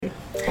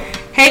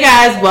Hey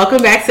guys,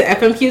 welcome back to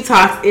FMQ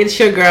Talks. It's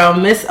your girl,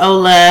 Miss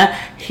Ola,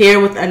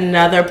 here with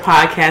another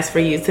podcast for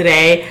you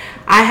today.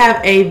 I have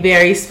a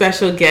very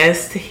special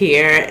guest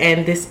here,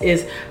 and this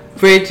is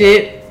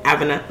Bridgette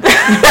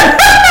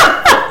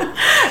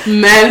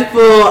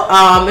Manful.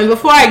 And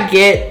before I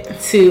get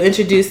to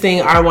introducing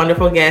our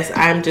wonderful guest,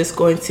 I'm just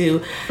going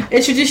to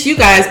introduce you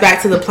guys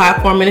back to the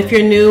platform. And if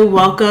you're new,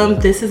 welcome.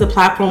 This is a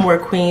platform where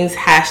Queens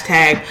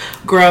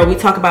 #grow. We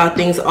talk about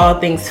things, all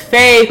things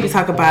faith. We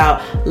talk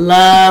about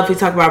love. We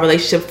talk about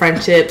relationship,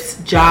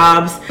 friendships,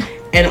 jobs,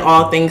 and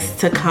all things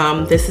to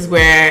come. This is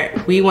where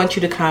we want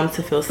you to come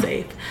to feel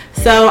safe.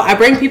 So I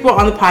bring people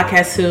on the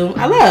podcast who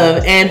I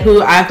love and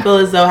who I feel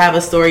as though have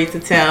a story to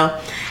tell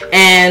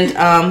and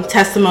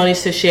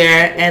testimonies to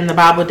share. And the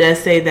Bible does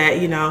say that,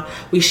 you know,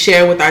 we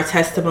share with our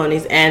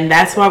testimonies, and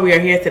that's why we are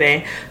here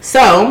today.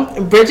 So,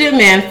 Bridgette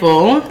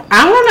Manful,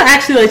 I want to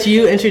actually let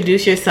you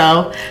introduce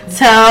yourself.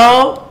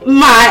 Tell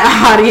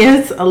my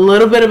audience a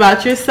little bit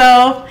about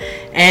yourself,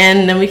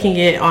 and then we can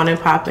get on and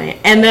popping.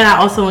 And then I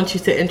also want you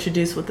to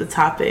introduce what the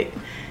topic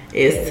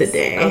is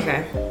today.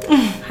 Okay.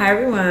 Hi,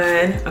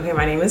 everyone. Okay,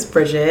 my name is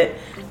Bridgette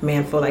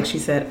Manful. Like she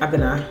said,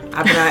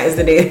 Abena is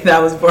the day that I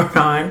was born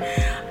on.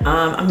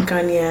 I'm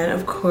Ghanaian,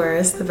 of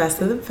course, the best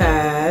of the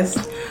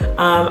best.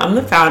 I'm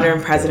the founder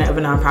and president of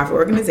a nonprofit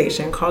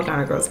organization called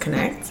Ghana Girls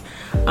Connect.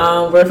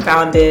 We're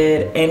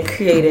founded and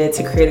created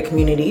to create a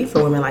community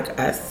for women like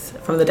us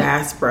from the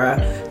diaspora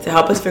to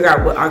help us figure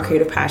out what our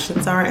creative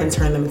passions are and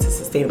turn them into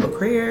sustainable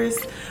careers.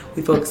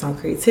 We focus on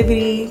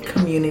creativity,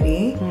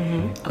 community,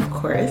 of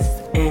course,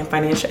 and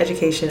financial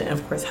education, and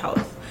of course,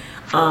 health.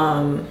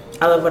 I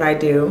love what I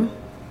do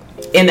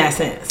in that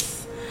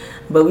sense.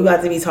 But we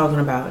about to be talking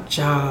about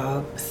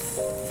jobs,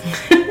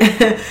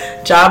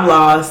 job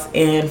loss,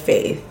 and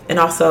faith, and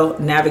also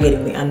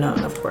navigating the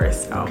unknown, of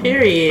course.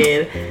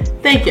 Period.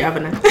 Thank you,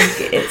 Abena. Let's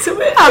get into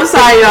it. I'm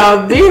sorry,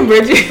 y'all. Being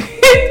Bridgette.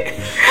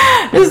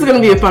 This is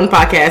going to be a fun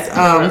podcast,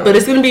 but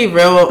it's going to be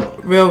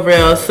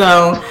real.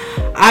 So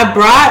I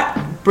brought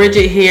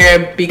Bridgette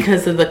here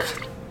because of the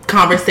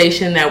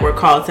conversation that we're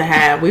called to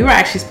have. We were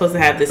actually supposed to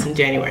have this in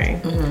January,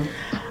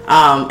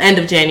 end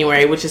of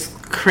January, which is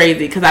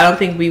crazy because I don't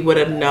think we would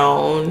have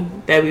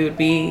known that we would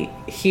be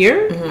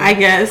here, I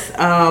guess.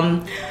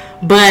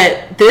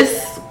 But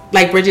this,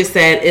 like Bridgette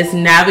said, is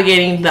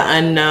navigating the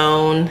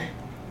unknown,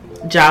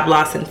 job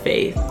loss, and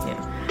faith.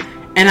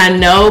 And I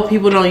know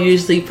people don't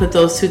usually put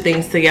those two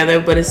things together,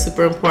 but it's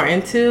super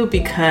important too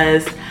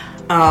because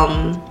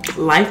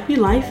life be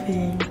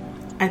lifing.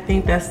 I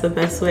think that's the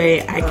best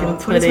way I can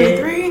put it.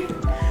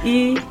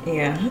 2023?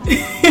 Yeah.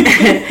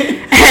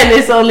 And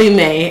it's only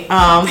May.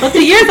 But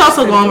the year's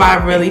also going by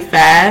really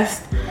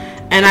fast.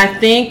 And I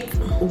think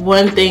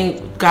one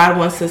thing God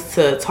wants us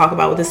to talk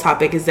about with this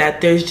topic is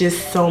that there's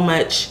just so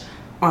much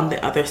on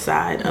the other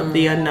side of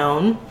the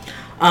unknown.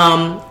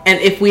 And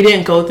if we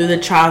didn't go through the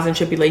trials and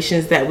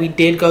tribulations that we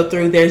did go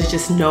through, there's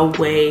just no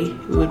way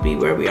we would be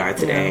where we are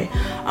today.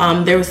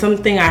 There was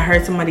something I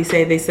heard somebody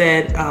say. They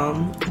said,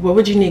 what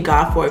would you need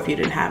God for if you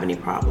didn't have any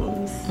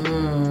problems?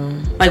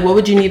 Like, what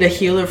would you need a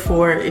healer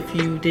for if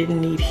you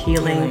didn't need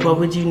healing? What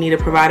would you need a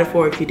provider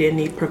for if you didn't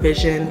need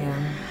provision?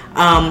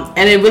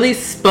 And it really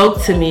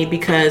spoke to me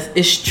because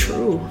it's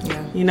true.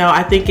 You know,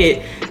 I think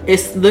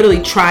it's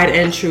literally tried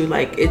and true.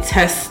 Like, it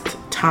tests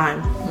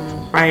time,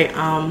 right?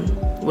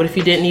 What if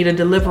you didn't need a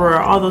deliverer?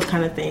 All those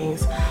kind of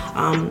things.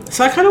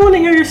 So I kind of want to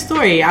hear your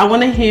story. I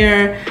want to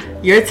hear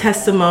your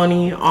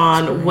testimony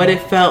on what it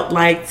felt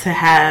like to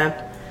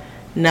have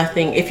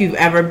nothing. If you've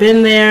ever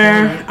been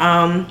there,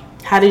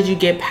 how did you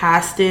get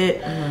past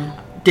it?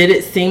 Did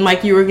it seem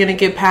like you were going to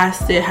get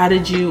past it? How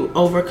did you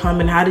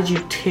overcome and how did you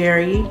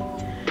tarry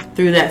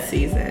through that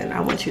season? I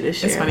want you to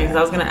share. It's funny because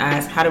I was going to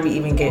ask, how did we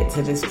even get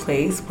to this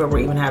place where we're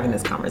even having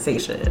this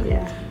conversation?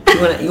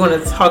 You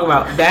want to talk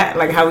about that?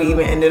 Like how we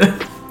even ended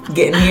up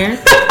getting here?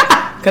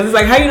 Because it's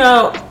like, how you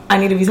know I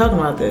need to be talking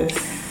about this?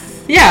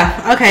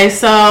 Okay,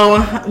 so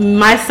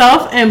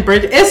myself and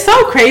Bridgette, it's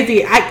so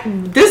crazy.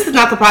 This is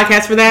not the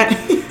podcast for that.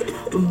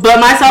 But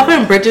myself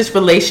and Bridgette's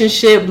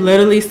relationship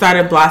literally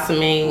started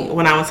blossoming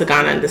when I went to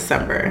Ghana in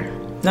December.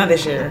 Not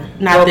this year.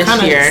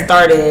 This year.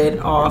 Started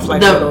off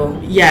like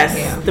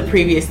the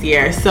previous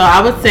year. So I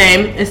would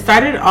say it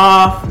started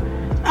off,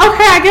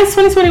 I guess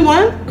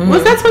 2021.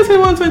 Was that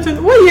 2021,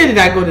 2020? What year did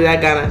I go to that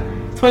Ghana?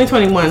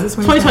 2021.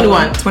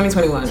 2021.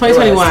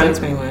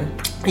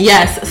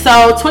 Yes.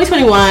 So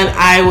 2021,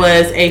 I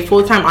was a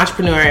full-time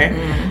entrepreneur.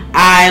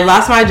 I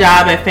lost my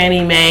job at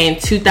Fannie Mae in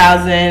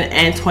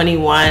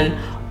 2021,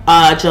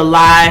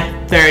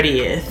 July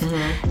 30th.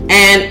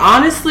 And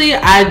honestly,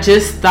 I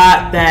just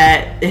thought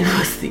that it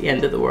was the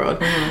end of the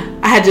world.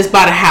 I had just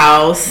bought a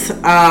house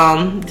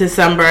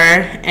December,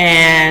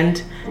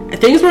 and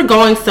things were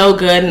going so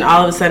good, and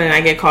all of a sudden I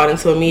get called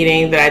into a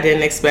meeting that I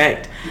didn't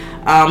expect.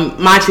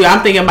 Mind you,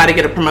 I'm thinking I'm about to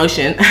get a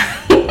promotion.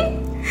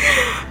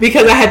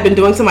 because I had been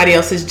doing somebody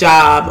else's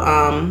job.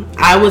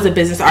 I was a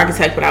business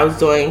architect, but I was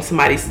doing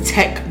somebody's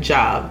tech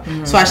job.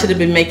 So I should have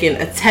been making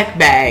a tech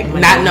bag.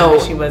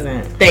 She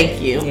wasn't.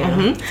 Thank you.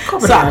 Yeah.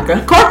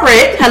 Corporate.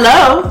 Corporate,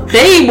 hello.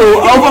 They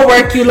will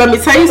overwork you. Let me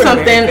tell you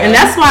something. And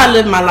that's why I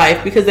live my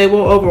life, because they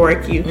will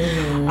overwork you.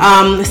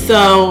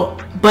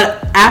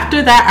 But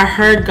after that, I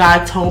heard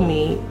God told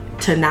me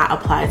to not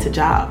apply to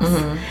jobs.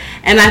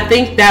 And I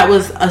think that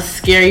was a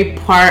scary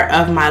part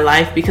of my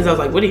life, because I was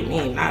like, what do you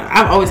mean?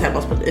 I've always had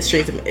multiple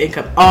streams of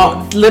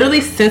income.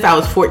 Literally since I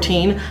was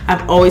 14,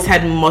 I've always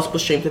had multiple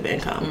streams of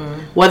income.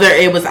 Whether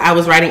it was I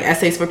was writing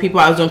essays for people,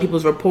 I was doing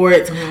people's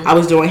reports, I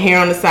was doing hair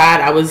on the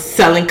side, I was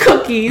selling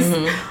cookies.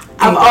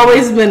 I've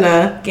always been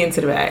get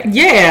into the bag.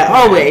 Yeah,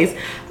 always. I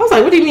was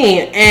like, what do you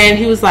mean? And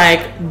he was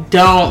like,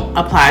 don't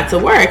apply to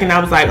work. And I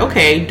was like,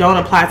 okay, don't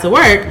apply to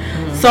work.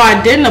 So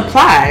I didn't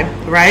apply,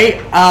 right?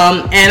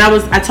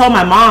 And I told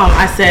my mom,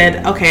 I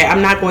said, okay,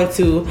 I'm not going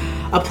to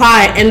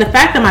apply. And the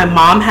fact that my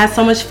mom had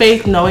so much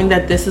faith, knowing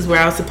that this is where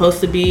I was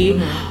supposed to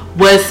be,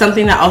 was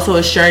something that also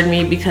assured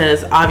me,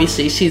 because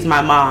obviously she's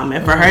my mom.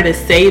 And for her to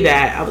say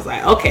that, I was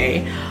like,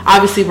 okay,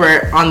 obviously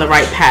we're on the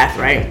right path,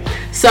 right?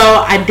 So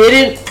I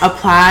didn't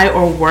apply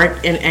or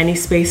work in any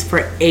space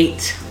for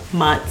 8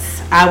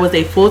 months. I was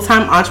a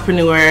full-time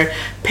entrepreneur,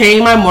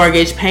 paying my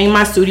mortgage, paying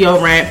my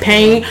studio rent,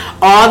 paying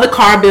all the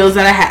car bills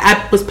that I had.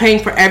 I was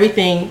paying for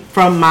everything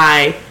from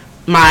my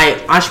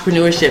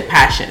entrepreneurship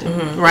passion,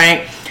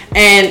 right?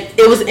 And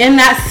it was in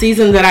that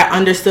season that I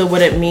understood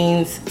what it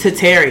means to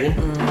tarry.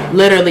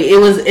 Literally, it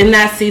was in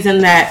that season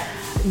that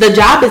the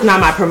job is not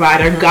my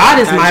provider. God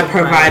is my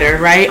provider,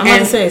 right? I'm about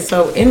to say,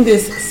 so in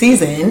this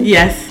season,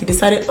 yes, you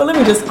decided, let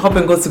me just hop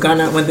and go to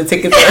Ghana when the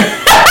tickets are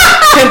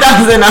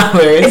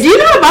 $10,000. Do you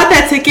know about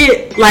that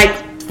ticket like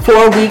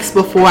 4 weeks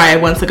before I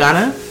went to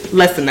Ghana?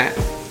 Less than that.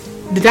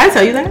 Did I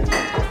tell you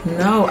that?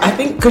 No, I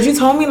think because you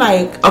told me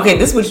like, okay,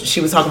 this is what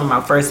she was talking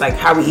about first, like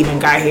how we even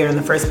got here in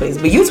the first place.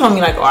 But you told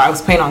me like, I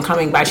was planning on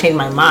coming, but I changed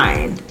my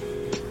mind.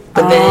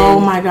 But then, oh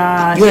my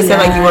gosh, you had said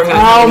like you weren't gonna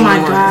come anymore.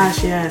 Oh my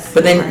gosh, yes.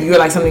 But then you were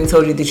like, something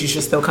told you that you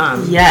should still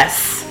come.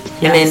 Yes.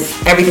 And then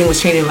everything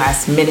was changing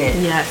last minute.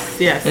 Yes.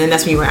 And then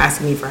that's when you were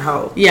asking me for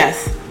help.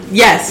 Yes. And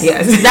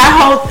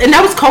that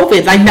was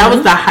COVID. Like that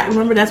was the high.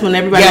 Remember, that's when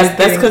everybody. Yes,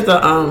 that's because the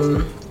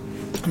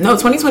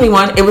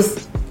 2021. It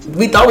was.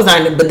 We thought it was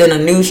on, but then a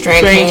new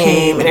strain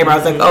came, and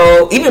everybody was like,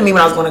 "Oh." Even me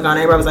when I was going to Ghana,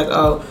 everybody was like,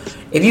 "Oh,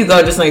 if you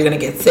go, just know you're gonna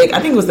get sick."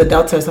 I think it was the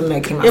Delta or something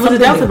that came out. It was the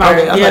Delta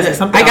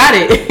virus. I got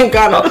it in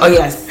Ghana. Oh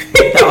yes,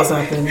 that also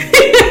happened.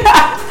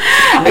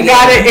 I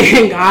got it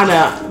in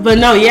Ghana, but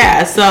no,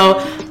 yeah. So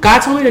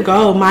God told me to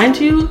go, mind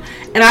you,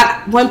 and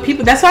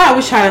that's why I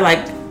always try to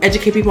like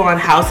educate people on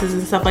houses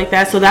and stuff like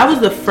that. So that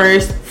was the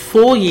first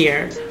full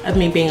year of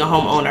me being a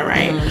homeowner,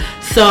 right?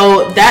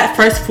 So that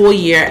first full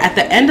year, at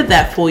the end of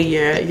that full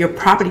year, your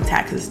property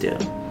tax is due.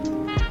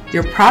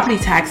 Your property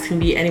tax can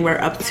be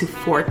anywhere up to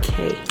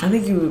 $4,000. I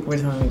think you were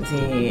telling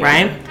me,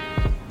 right?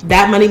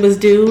 That money was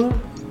due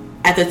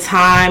at the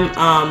time.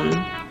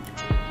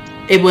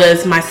 It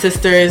was my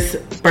sister's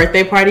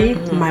birthday party.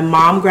 My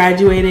mom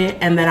graduated,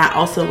 and then I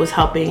also was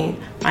helping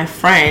my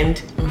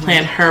friend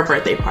plan her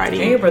birthday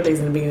party. And your birthday's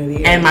in the beginning of the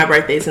year. And my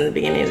birthday's in the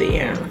beginning of the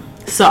year.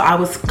 So I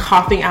was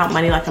coughing out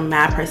money like a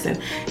mad person.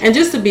 And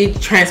just to be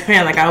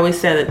transparent, like I always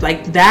said,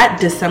 like that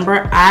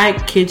December, I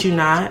kid you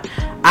not,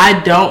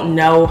 I don't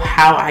know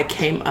how I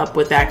came up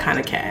with that kind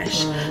of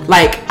cash.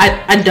 Like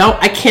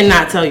I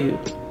cannot tell you,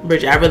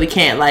 Bridget, I really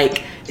can't.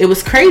 Like it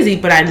was crazy,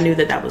 but I knew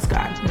that was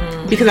God.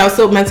 Because I was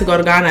so meant to go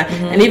to Ghana.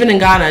 And even in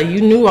Ghana,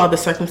 you knew all the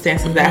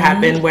circumstances that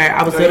happened where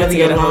I was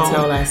literally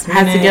alone. I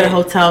had to get a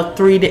hotel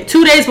 2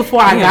 days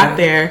before I got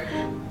there.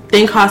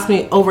 Thing cost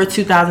me over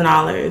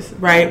 $2,000,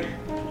 right?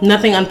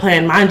 Nothing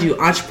unplanned. Mind you,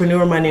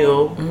 entrepreneur money.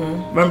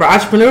 Remember,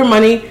 entrepreneur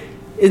money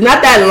is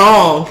not that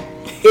long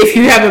if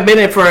you haven't been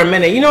in it for a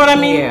minute. You know what I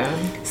mean? Yeah.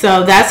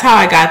 So that's how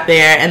I got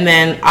there. And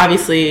then,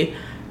 obviously,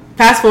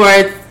 fast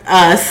forward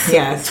us.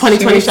 Yes. 2022.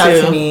 She reached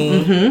out to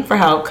me for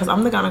help because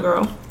I'm the Ghana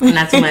girl.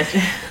 Not too much.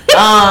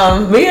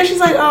 But yeah,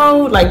 she's like,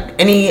 oh, like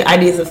any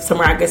ideas of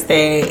somewhere I could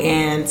stay?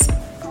 And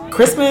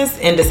Christmas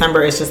in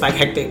December is just like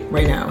hectic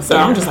right now. So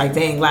I'm just like,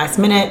 dang, last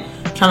minute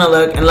trying to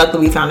look, and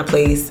luckily we found a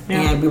place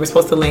and we were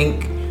supposed to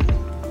link.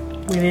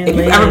 If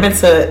you've ever been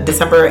to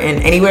December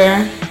in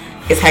anywhere,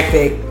 it's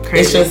hectic.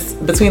 Crazy. It's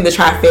just between the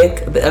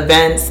traffic, the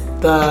events,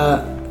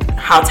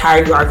 how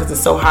tired you are because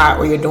it's so hot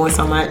or you're doing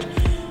so much.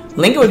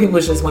 Linking with people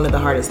is just one of the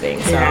hardest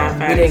things. So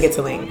we didn't get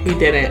to link. We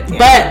didn't. Yeah.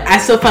 But I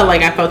still felt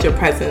like I felt your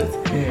presence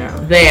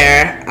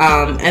there.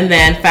 And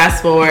then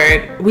fast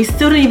forward, we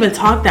still didn't even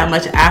talk that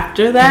much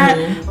after that.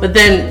 But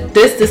then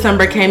this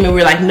December came and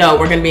we were like, no,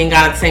 we're going to be in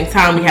Ghana at the same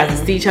time. We have to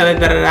see each other,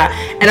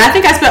 And I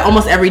think I spent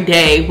almost every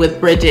day with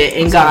Bridget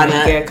in Ghana.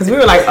 Yeah, because we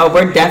were like, oh,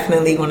 we're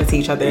definitely going to see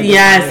each other.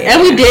 Yes,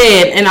 and we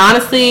did. And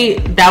honestly,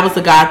 that was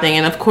the God thing.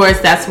 And of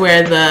course, that's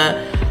where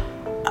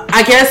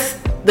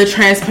the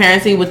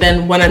transparency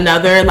within one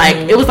another, like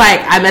it was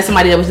like I met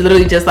somebody that was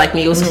literally just like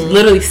me. It was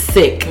literally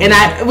sick, and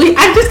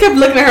I just kept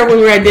looking at her when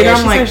we were at dinner.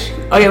 I'm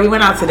like, we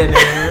went out to dinner.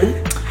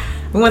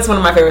 We went to one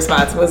of my favorite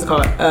spots. What's it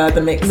called?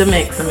 The Mix. The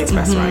Mix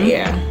Restaurant.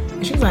 Yeah.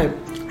 And she was like,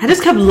 I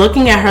just kept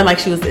looking at her like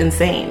she was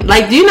insane.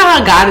 Like, do you know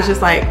how God is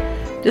just like,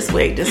 just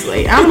wait.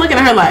 I'm looking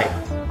at her like,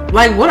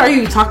 what are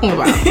you talking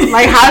about?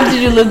 Like, how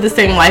did you live the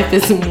same life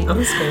as me?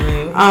 I'm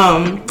screaming.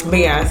 But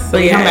yeah, so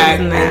we come back,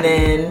 and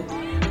then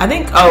I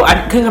think,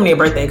 I couldn't come to your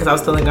birthday because I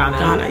was still in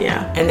Ghana.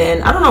 Yeah. And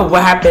then I don't know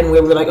what happened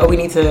where we were like, we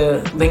need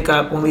to link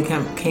up when we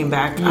came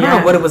back. I don't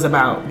know what it was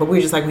about, but we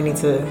were just like, we need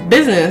to.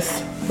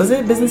 Business. Was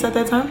it business at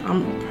that time?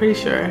 I'm pretty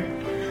sure.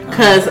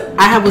 Because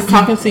I was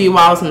talking to you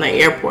while I was in the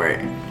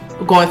airport.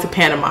 Going to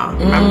Panama,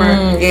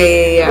 remember?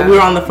 Yeah. We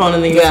were on the phone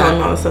and then you were telling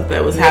me all the stuff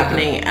that was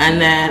happening. And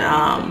then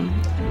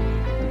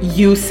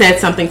you said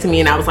something to me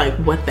and I was like,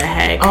 what the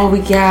heck? Oh,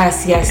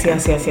 yes.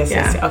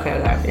 Okay.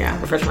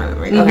 Yeah. Refresh my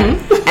memory.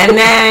 Mm-hmm. Okay. And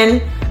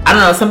then, I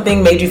don't know,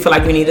 something made you feel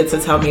like you needed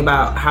to tell me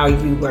about how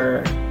you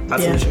were about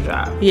to lose your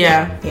job.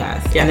 Yeah.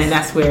 Yes. And then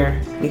that's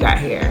where we got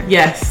here.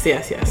 Yes.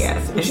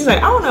 And she's like,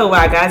 I don't know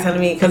why God's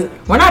telling me, because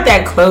we're not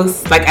that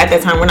close. Like, at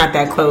that time, we're not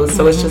that close.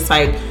 So it's just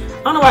like,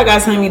 I don't know why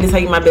God's telling me to tell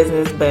you my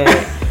business, but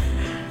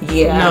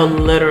yeah. No,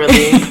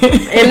 literally.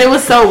 And it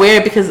was so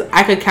weird because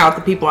I could count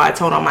the people I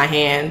told on my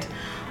hand.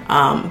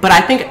 But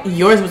I think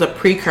yours was a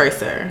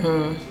precursor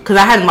because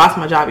I hadn't lost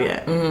my job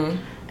yet.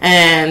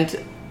 And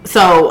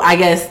so I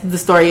guess the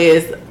story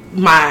is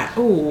I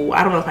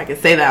don't know if I can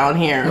say that on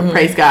here.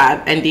 Praise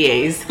God,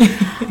 NDAs.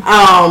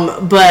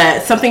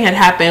 But something had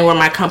happened where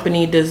my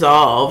company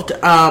dissolved.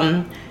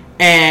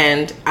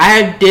 And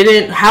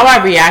how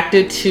I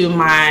reacted to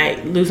my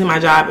losing my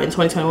job in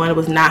 2021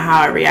 was not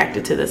how I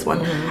reacted to this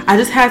one. I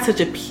just had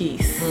such a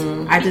peace.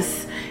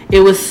 It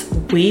was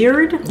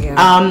weird,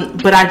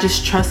 but I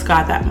just trust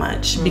God that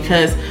much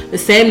because the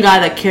same God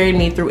that carried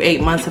me through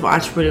 8 months of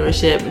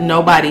entrepreneurship,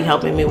 nobody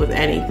helping me with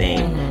anything,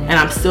 and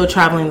I'm still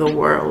traveling the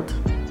world.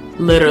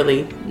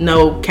 Literally,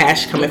 no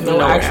cash coming from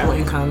nowhere.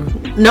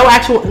 No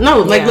actual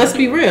income. Let's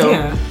be real.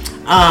 Yeah.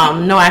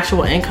 No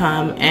actual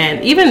income,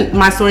 and even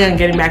my story on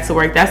getting back to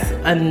work, that's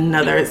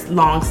another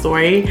long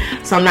story,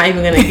 so I'm not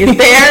even gonna get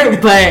there.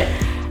 But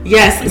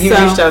yes, you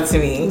reached out to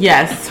me.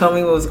 Yes, told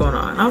me what was going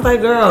on. I was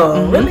like,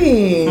 girl,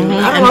 really?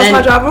 I lost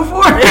my job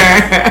before.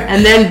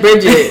 And then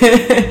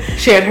Bridgette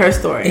shared her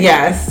story.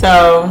 Yes,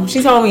 so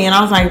she told me, and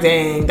I was like,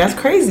 dang, that's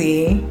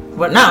crazy.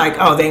 Well, not like,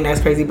 oh dang,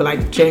 that's crazy, but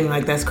like genuinely,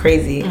 like, that's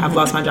crazy. I've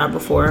lost my job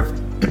before.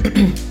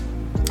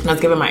 And I was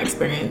giving my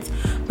experience,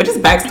 but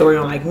just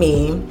backstory on like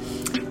me.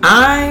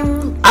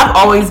 I've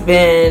always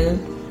been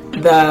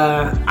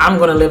I'm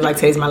gonna live like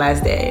today's my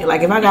last day.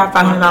 Like if I got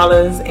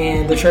 $500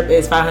 and the trip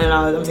is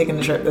 $500, I'm taking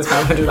the trip. That's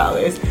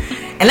 $500,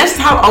 and that's just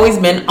how I've always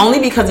been. Only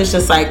because it's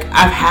just like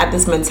I've had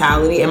this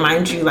mentality, and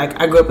mind you, like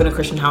I grew up in a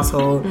Christian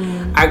household.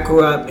 I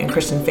grew up in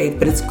Christian faith,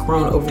 but it's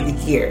grown over the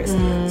years.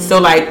 So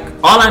like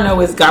all I know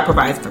is God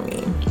provides for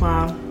me.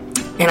 Wow.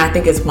 And I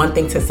think it's one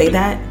thing to say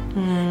that.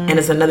 And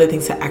it's another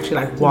thing to actually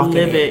like walk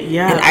in it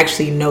and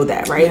actually know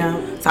that, right?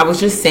 So I was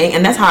just saying,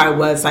 and that's how I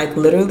was, like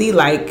literally,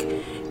 like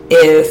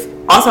I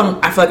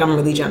feel like I'm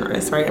really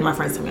generous, right? And my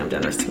friends tell me I'm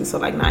generous too, so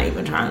like not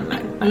even trying to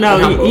like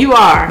no, you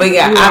are, but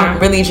yeah, I'm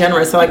really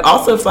generous. So like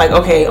also it's like,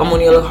 okay,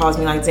 Omoniola calls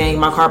me like, dang,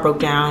 my car broke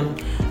down,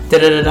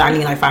 I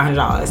need like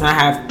 $500, and I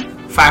have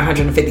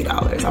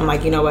 $550. I'm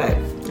like, you know what?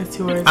 That's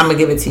yours. I'm gonna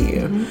give it to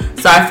you.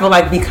 So I feel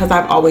like because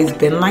I've always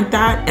been like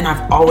that, and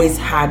I've always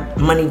had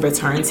money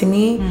returned to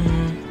me.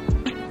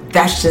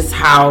 That's just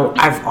how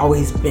I've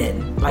always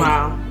been.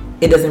 Like,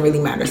 it doesn't really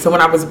matter. So when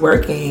I was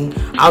working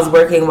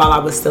while I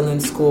was still in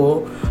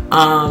school.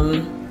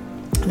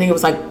 I think it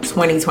was like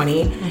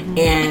 2020,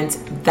 and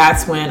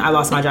that's when I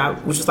lost my job,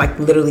 which was like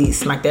literally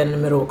smack dead in the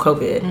middle of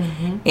COVID.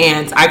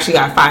 And I actually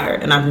got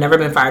fired, and I've never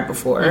been fired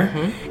before.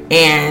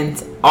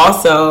 And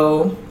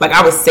also, like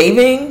I was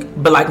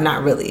saving, but like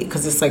not really,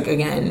 because it's like,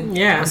 again,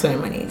 I'm spending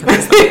money.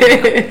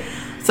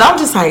 So I'm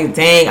just like,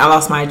 dang, I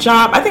lost my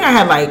job. I think I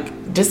had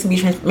like, just to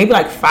be maybe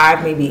like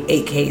 5, maybe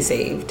 8K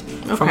saved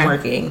from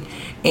working.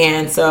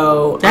 And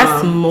so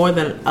that's more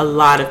than a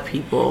lot of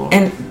people.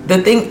 And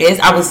the thing is,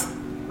 I was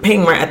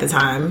paying rent at the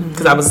time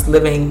because I was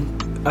living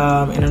in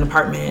an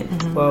apartment,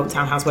 well,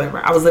 townhouse, whatever.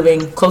 I was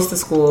living close to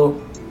school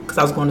because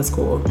I was going to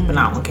school, but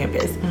not on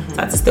campus. So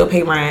I had to still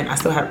pay rent. I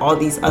still had all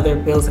these other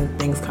bills and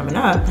things coming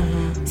up.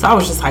 So I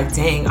was just like,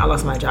 dang, I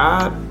lost my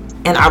job.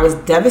 And I was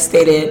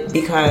devastated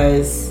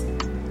because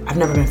I've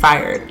never been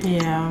fired.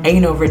 Yeah.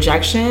 And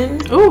rejection.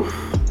 Oof.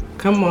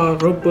 Come on,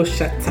 Robo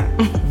Shata.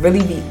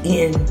 Really be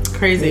eating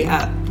crazy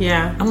up.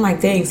 Yeah. I'm like,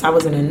 dang, so I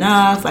wasn't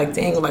enough. Like,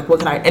 dang, like, what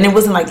could I? And it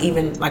wasn't like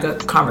even like a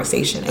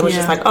conversation. It was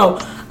just like, oh,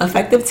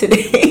 effective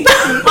today.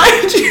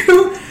 Mind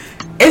you,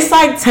 it's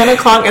like 10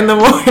 o'clock in the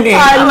morning.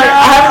 I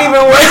haven't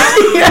even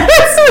worked yet.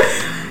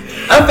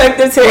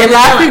 Effective today. We're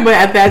laughing, but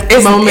at that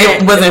moment,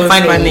 it wasn't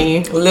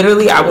funny.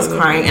 Literally, I was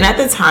crying. And at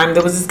the time,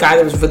 there was this guy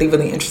that was really,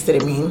 really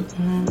interested in me.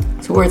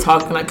 So we were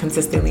talking like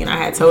consistently, and I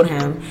had told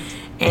him.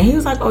 And he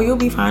was like, oh, you'll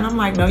be fine. I'm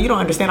like, no, you don't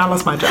understand. I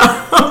lost my job.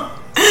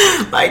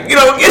 Like, you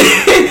don't get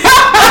it.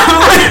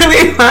 I'm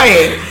literally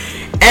crying.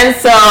 And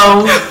so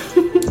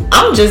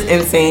I'm just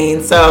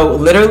insane. So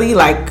literally,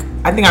 like,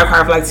 I think I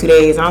cried for like 2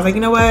 days. And I was like, you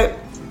know what?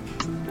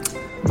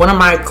 one of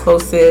my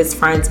closest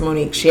friends,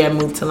 Monique, she had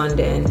moved to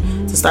London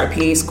to start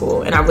PA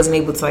school, and I wasn't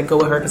able to like go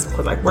with her because I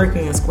was like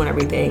working in school and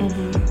everything.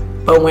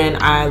 But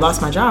when I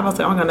lost my job, I was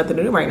like, oh, I got nothing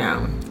to do right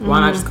now. Why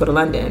not just go to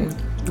London?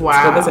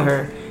 Wow. To go visit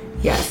her.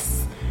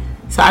 Yes.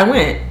 So I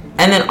went.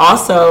 And then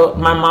also,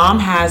 my mom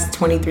has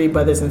 23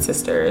 brothers and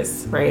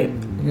sisters, right?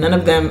 None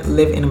of them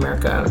live in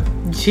America.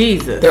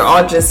 Jesus. They're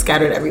all just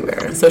scattered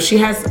everywhere. So she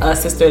has a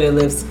sister that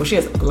lives, well, she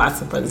has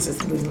lots of brothers and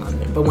sisters in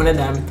London. But one of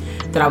them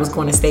that I was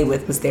going to stay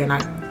with was there, and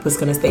I was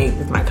going to stay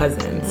with my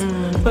cousins.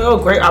 So,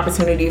 oh, great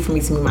opportunity for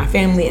me to meet my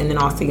family and then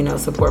also, you know,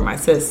 support my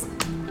sis.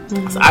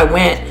 So I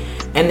went,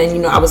 and then,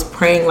 you know, I was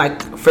praying,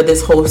 like, for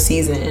this whole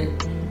season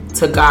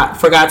for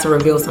God to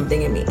reveal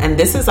something in me. And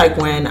this is like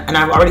when, and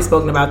I've already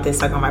spoken about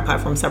this like on my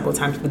platform several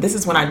times, but this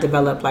is when I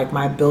developed like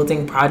my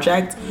building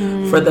project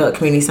for the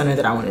community center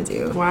that I want to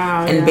do.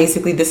 Wow. And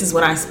basically this is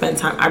when I spent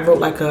time, I wrote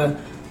like a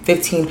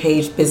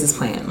 15-page business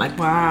plan. Like,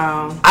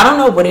 wow. I don't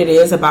know what it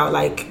is about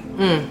like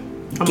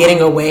getting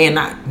away and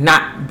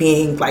not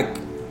being like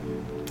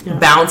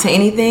bound to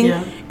anything.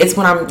 It's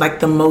when I'm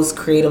like the most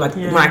creative, like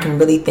when I can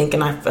really think,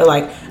 and I feel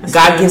like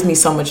God gives me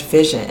so much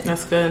vision.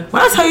 That's good.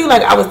 When I tell you,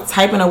 like, I was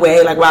typing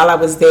away like while I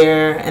was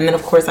there, and then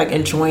of course like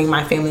enjoying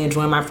my family,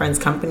 enjoying my friends'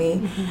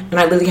 company, and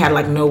I really had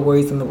like no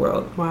worries in the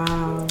world.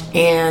 Wow.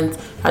 And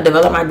I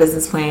developed my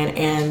business plan,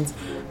 and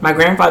my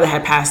grandfather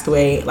had passed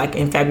away like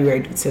in February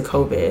due to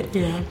COVID.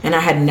 And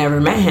I had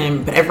never met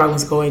him, but everyone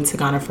was going to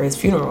Ghana for his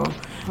funeral.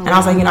 And I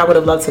was like, you know, I would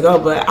have loved to go,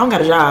 but I don't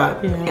got a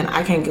job and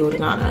I can't go to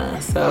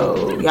Ghana.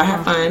 So y'all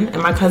have fun.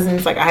 And my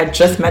cousins, like, I had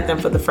just met them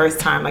for the first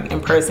time, like, in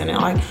person. And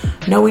I'm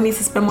like, no, we need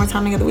to spend more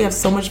time together. We have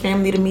so much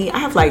family to meet. I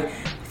have like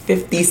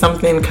 50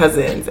 something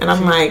cousins. And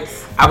I'm like,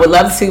 I would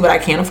love to, but I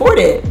can't afford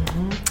it.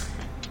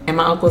 And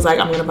my uncle's like,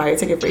 I'm going to buy your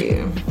ticket for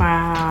you.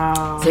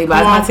 Wow. So he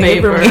buys my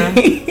ticket for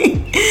me.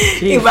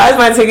 He buys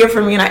my ticket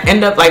for me, and I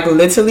end up like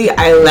literally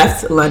I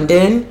left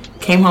London,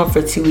 came home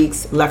for 2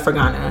 weeks, left for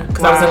Ghana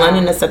because I was in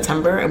London in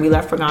September and we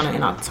left for Ghana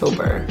in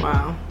October.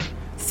 Wow.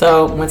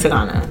 So went to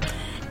Ghana,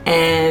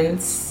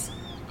 and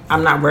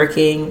I'm not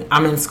working,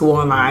 I'm in school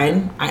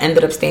online. I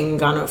ended up staying in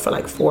Ghana for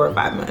like 4 or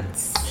 5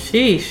 months.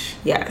 Sheesh.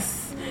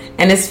 Yes.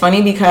 And it's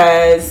funny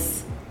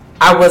because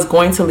I was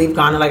going to leave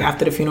Ghana like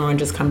after the funeral and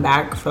just come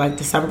back for like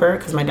December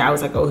because my dad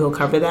was like, oh, he'll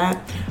cover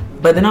that.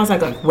 But then I was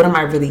like, what am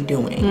I really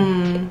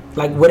doing?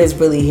 Like, what is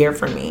really here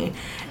for me?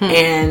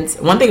 And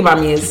one thing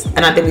about me is, and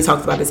I think we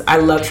talked about this, I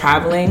love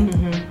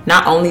traveling.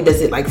 Not only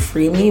does it like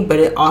free me, but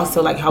it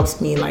also like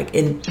helps me like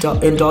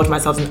indulge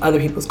myself in other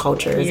people's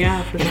cultures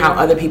and how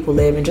other people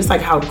live, and just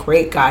like how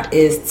great God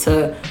is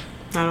to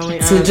not only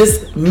to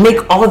just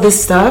make all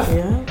this stuff.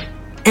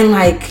 And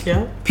like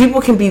people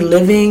can be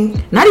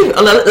living, not even,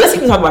 let's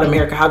even talk about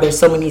America, how there's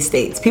so many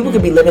states. People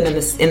could be living in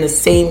the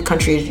same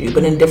country as you,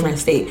 but in a different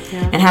state,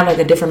 and have like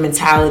a different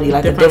mentality,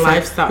 like a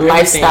different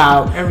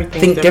lifestyle,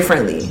 everything think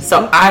differently.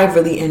 So I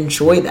really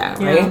enjoy that,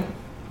 right?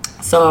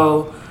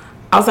 So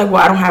I was like,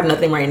 well, I don't have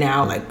nothing right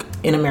now, like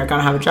in America. I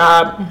don't have a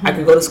job. I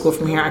can go to school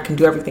from here. I can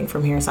do everything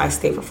from here. So I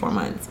stayed for 4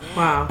 months.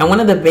 Wow. And one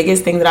of the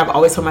biggest things that I've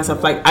always told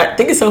myself, like, I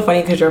think it's so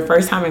funny because your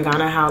first time in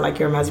Ghana, how like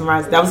you're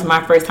mesmerized. That was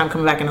my first time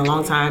coming back in a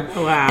long time.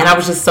 Wow. And I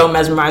was just so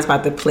mesmerized by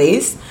the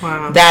place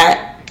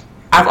that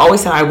I've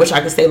always said I wish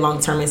I could stay long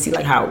term and see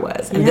like how it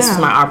was. And this was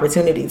my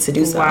opportunity to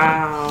do so.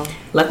 Wow.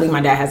 Luckily my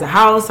dad has a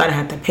house, so I didn't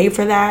have to pay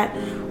for that.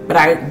 But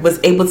I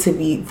was able to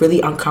be really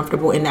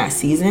uncomfortable in that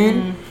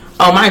season.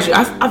 Oh, mind you,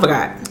 I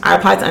forgot. I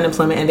applied to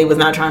unemployment and they was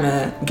not trying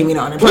to give me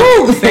no unemployment.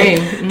 Ooh, same.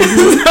 So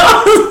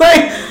I was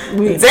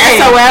like, dang.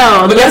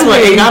 SOL. But guess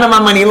what? Ain't none of my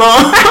money long.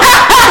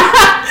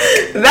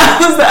 That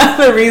was the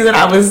other reason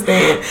I was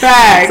staying.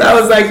 Facts. So I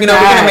was like, you know,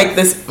 we're going to make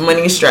this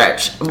money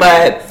stretch.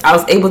 But I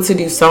was able to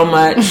do so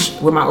much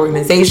with my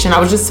organization. I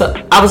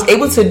was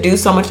able to do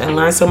so much and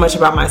learn so much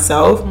about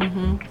myself.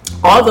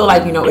 Although,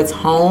 like, you know, it's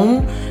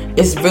home.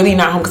 It's really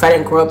not home because I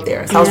didn't grow up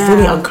there. So I was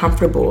really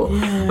uncomfortable.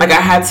 Like,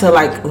 I had to,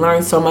 like,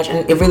 learn so much.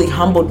 And it really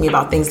humbled me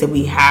about things that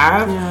we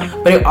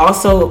have. But it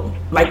also,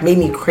 like, made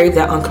me crave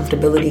that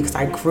uncomfortability because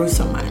I grew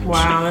so much.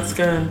 Wow, that's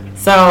good.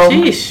 So.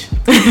 Sheesh.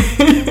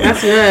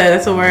 That's good.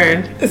 That's a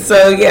word.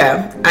 So,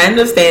 yeah. I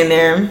ended up staying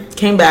there.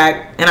 Came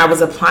back. And I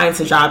was applying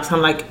to jobs.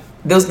 I'm like,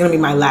 this was going to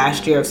be my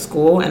last year of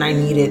school. And I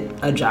needed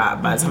a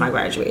job by the time I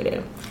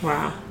graduated.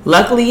 Wow.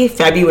 Luckily,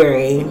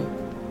 February,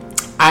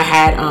 I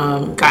had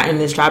gotten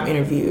this job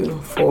interview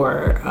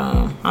for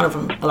I don't know if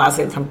I'm allowed to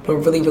say the company,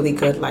 but really, really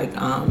good, like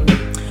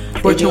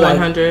Fortune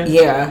 100.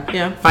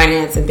 Yeah,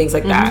 finance and things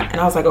like that. And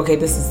I was like, okay,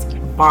 this is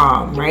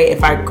bomb, right?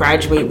 If I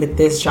graduate with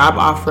this job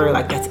offer,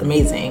 like, that's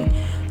amazing.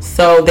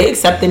 So they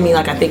accepted me,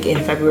 like, I think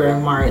in February or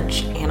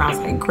March, and I was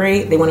like,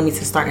 great. They wanted me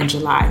to start in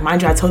July.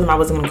 Mind you, I told them I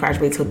wasn't going to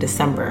graduate till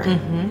December.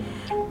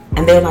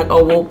 And they're like,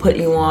 oh, we'll put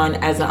you on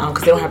as a,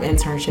 because they don't have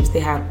internships,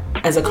 they have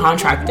as a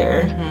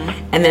contractor.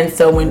 And then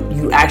so when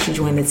you actually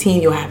join the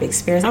team, you'll have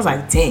experience. I was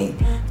like, dang,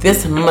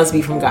 this must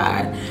be from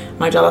God.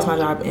 My job, lost my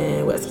job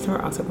in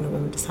September, October,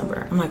 November,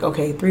 December. I'm like,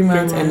 okay, 3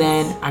 months. And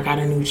then I got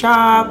a new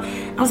job.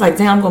 I was like,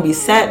 damn, I'm going to be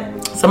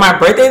set. So my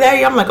birthday that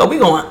year, I'm like, oh, we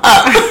going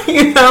up,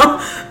 you know?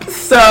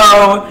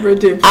 So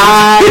Ridiculous.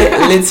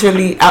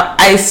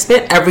 I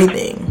spent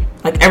everything.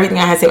 Like everything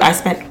I had saved, I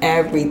spent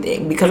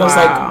everything. Because I was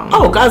like,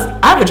 oh, guys,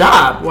 I have a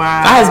job.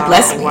 Wow. God has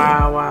blessed me.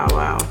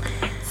 Wow.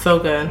 So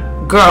good.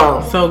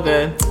 Girl. So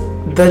good.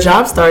 The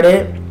job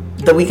started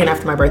the weekend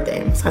after my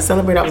birthday. So I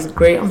celebrated. I was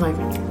great. I was like,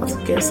 let's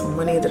get some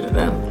money.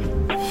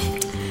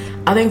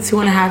 I think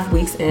 2.5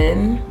 weeks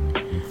in,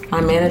 my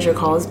manager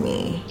calls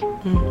me.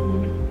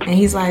 And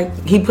he's like,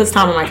 he puts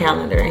time on my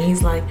calendar. And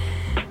he's like,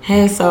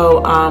 hey, so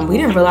we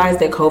didn't realize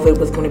that COVID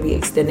was going to be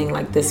extending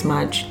like this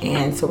much.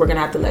 And so we're going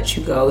to have to let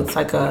you go. It's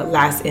like a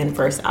last in,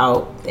 first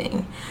out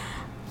thing.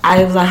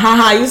 I was like,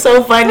 haha, you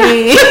so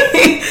funny.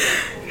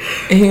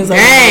 And he was like,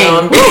 no,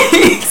 I'm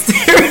being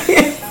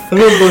serious.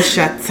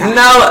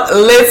 No,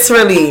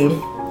 literally.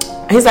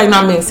 He's like, no,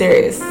 I'm being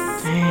serious.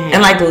 Damn.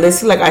 And like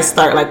literally, like I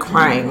start like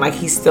crying, like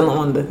he's still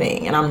on the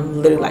thing, and I'm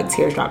literally like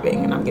tears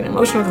dropping, and I'm getting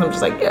emotional because I'm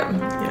just like,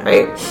 yeah,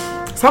 right.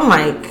 So I'm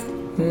like,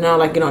 no,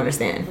 like you don't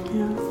understand.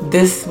 Yeah.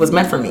 This was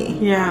meant for me.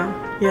 Yeah.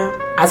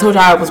 I told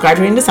y'all I was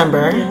graduating in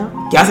December.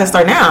 Yeah. Y'all said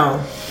start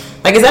now.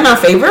 Like, is that not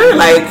favor?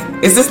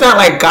 Like, is this not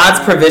like God's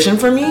provision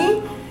for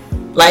me?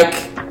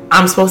 Like,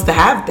 I'm supposed to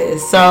have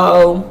this.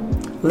 So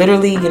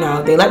literally, you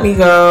know, they let me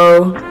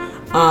go.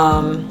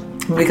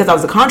 Because I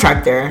was a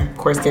contractor, of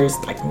course, there's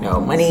like no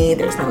money,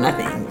 there's no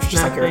nothing. It's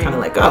just like you're kind of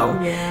like, oh.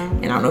 Yeah.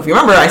 And I don't know if you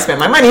remember, I spent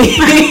my money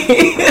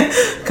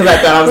because I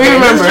thought I was going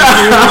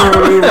to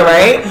remember,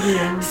 right?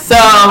 Yeah. So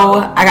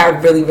I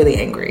got really, really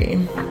angry.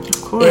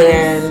 Of course.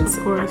 And of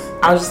course.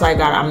 I was just like,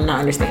 God, I'm not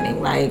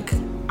understanding. Like,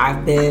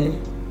 I've been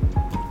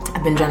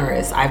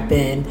generous. I've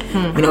been,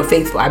 you know,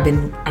 faithful. I've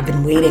been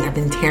waiting. I've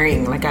been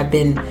tarrying. Like, I've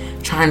been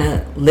trying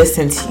to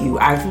listen to you.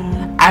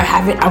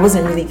 I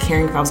wasn't really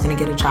caring if I was going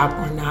to get a job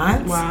or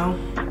not. Wow.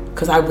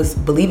 Because I was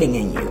believing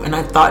in you. And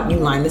I thought you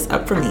lined this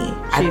up for me.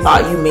 Jesus. I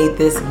thought you made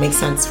this make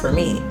sense for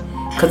me.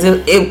 Because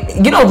it,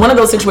 you know, one of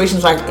those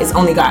situations like it's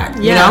only God,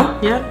 you know?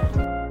 Yeah.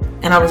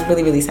 And I was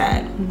really, really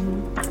sad.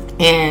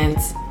 And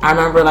I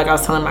remember, like, I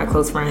was telling my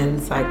close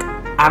friends, like,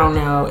 I don't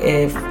know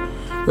if,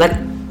 like,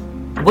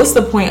 what's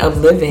the point of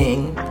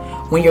living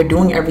when you're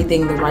doing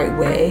everything the right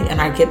way?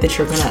 And I get that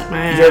you're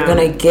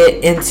gonna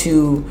get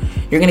into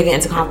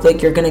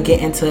conflict, you're gonna get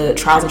into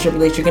trials and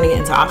tribulations, you're gonna get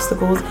into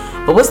obstacles.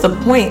 But what's the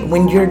point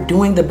when you're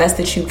doing the best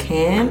that you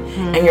can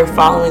and you're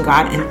following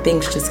God and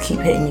things just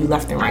keep hitting you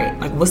left and right?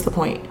 Like, what's the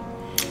point?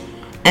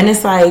 And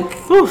it's like,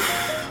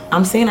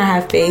 I'm saying I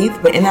have faith,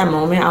 but in that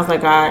moment I was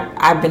like, God,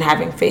 I've been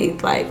having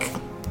faith. Like,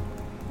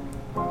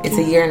 it's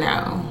a year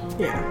now.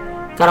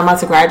 Yeah. God, I'm about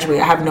to graduate.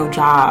 I have no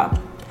job.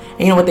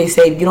 And you know what they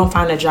say, if you don't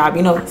find a job,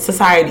 you know,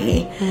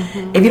 society,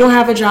 if you don't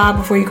have a job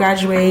before you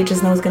graduate,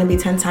 just know it's going to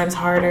be 10 times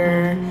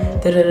harder.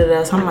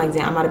 So I'm like,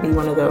 damn, I'm about to be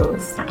one of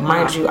those.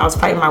 Mind you, I was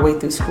fighting my way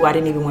through school. I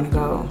didn't even want to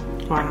go.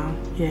 Wow.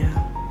 Yeah.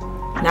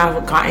 Now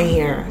I've gotten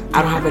here.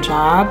 I don't have a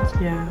job.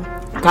 Yeah.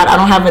 God, I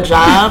don't have a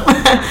job.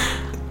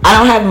 I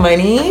don't have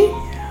money.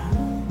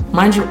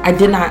 Mind you, I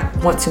did not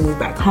want to move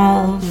back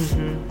home.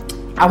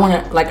 I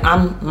want to, like,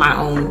 I'm my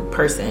own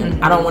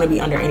person. I don't want to be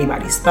under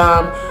anybody's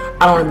thumb.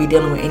 I don't want to be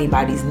dealing with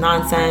anybody's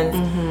nonsense.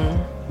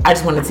 I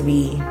just wanted to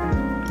be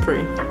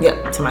free.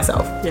 Yep, to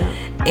myself. Yeah.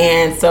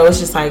 And so it's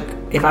just like,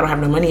 if I don't have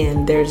no money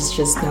and there's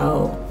just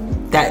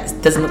that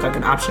doesn't look like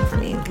an option for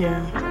me.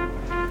 Yeah.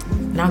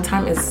 Now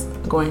time is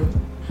going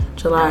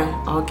July,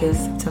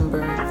 August, September.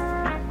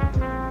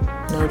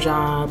 No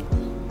job.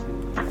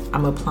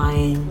 I'm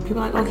applying.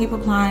 People are like, oh, keep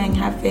applying.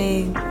 Have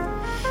faith.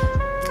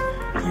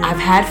 Yeah. I've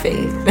had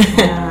faith.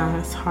 Yeah,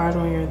 it's hard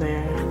when you're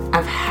there.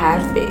 I've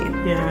had faith.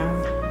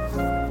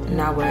 Yeah.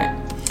 Now what?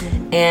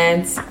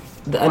 And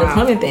the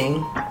unemployment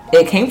thing,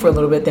 it came for a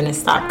little bit, then it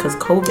stopped because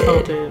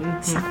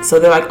COVID. So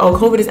they're like, oh,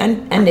 COVID is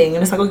ending.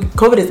 And it's like, okay,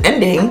 COVID is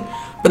ending,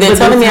 but they're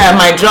telling me at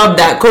my job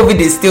that COVID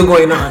is still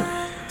going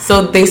on.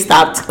 So they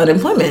stopped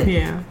unemployment.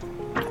 Yeah.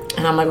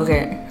 And I'm like,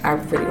 okay, I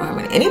really don't have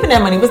money. And even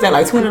that money, was that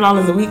like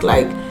 $200 a week?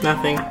 Like,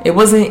 nothing. It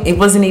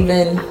wasn't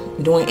even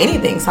doing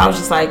anything. So I was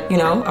just like, you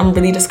know, I'm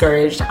really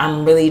discouraged.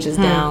 I'm really just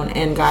down.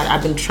 And God,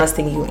 I've been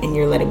trusting you and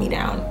you're letting me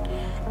down.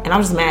 And I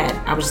was just mad.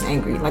 I was just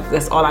angry. Like,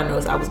 that's all I know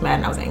is I was mad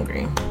and I was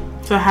angry.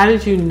 So how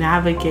did you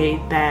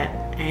navigate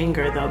that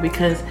anger, though?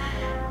 Because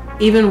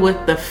even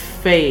with the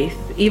faith,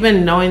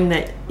 even knowing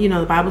that, you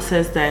know, the Bible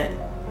says that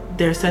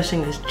there's such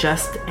thing as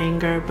just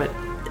anger, but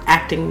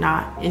acting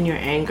not in your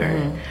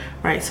anger,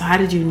 right? So how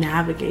did you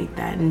navigate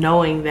that,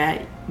 knowing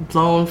that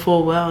blown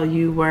full well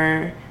you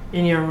were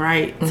in your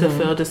right to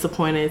feel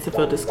disappointed, to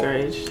feel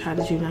discouraged? How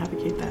did you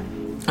navigate that?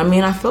 I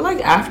mean, I feel like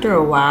after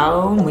a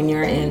while, when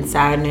you're in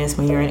sadness,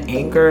 when you're in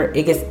anger,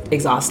 it gets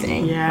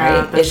exhausting,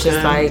 right? It's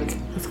just like,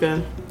 that's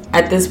good.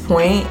 At this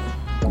point,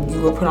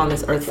 you were put on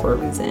this earth for a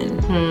reason.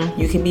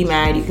 You can be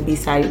mad, you can be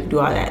sad, you can do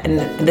all that. And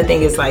the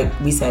thing is, like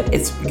we said,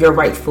 it's you're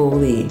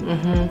rightfully.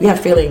 You have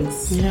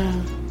feelings.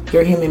 Yeah.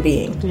 You're a human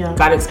being. Yeah.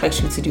 God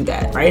expects you to do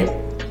that, right?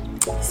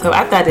 So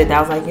after I did that, I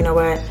was like, you know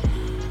what?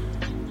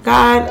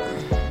 God,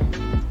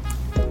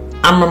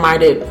 I'm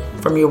reminded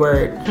from your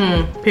word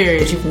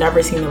period that you've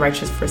never seen the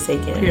righteous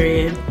forsaken.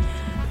 Period.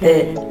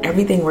 that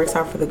everything works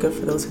out for the good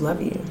for those who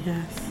love you.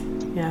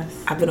 Yes.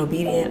 I've been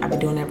obedient. I've been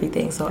doing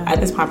everything. So at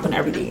this point, I'm putting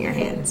everything in your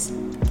hands.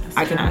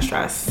 I cannot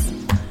stress.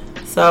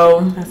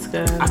 So that's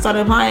good. I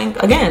started applying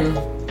again.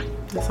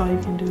 That's all you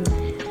can do.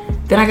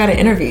 Then I got an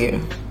interview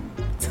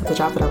to the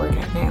job that I work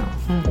at now.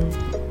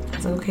 I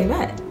was like, okay,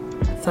 bet.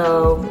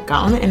 So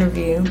got on the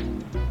interview.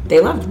 They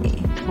loved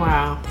me.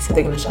 Wow. They said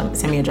they're going to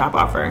send me a job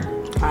offer.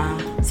 Wow.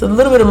 So the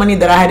little bit of money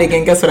that I had to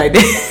get, guess what I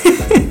did?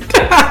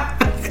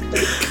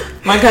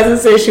 My cousin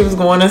said she was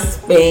going to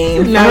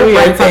Spain. Now we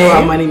gotta talk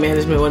about money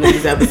management one of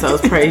these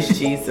episodes. Praise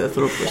Jesus.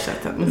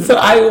 So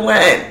I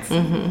went.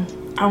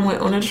 I went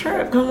on a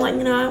trip. I'm like,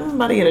 I'm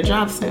about to get a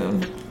job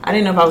soon. I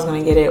didn't know if I was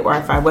going to get it or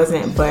if I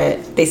wasn't,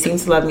 but they seem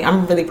to love me.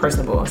 I'm really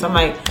personable. So I'm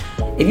like,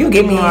 if you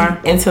get me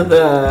into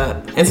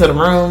the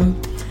room,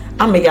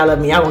 I'll make y'all love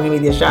me. Y'all gonna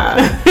give me this job.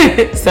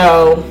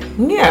 So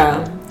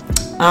yeah.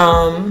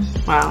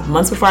 Wow.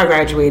 Months before I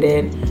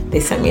graduated, they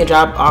sent me a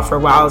job offer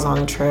while I was on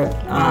the trip.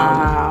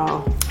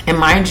 Wow. And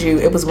mind you,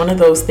 it was one of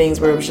those things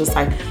where it was just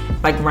like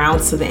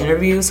rounds to the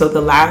interview. So the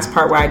last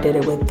part where I did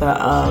it with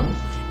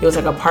it was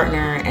like a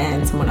partner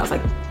and someone else,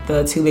 like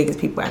the two biggest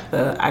people at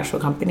the actual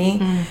company.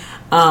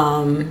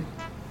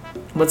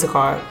 What's it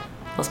called?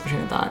 Lost my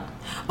train of thought.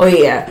 Oh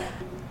yeah.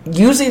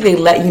 Usually they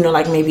let you know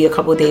like maybe a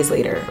couple of days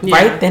later. Yeah.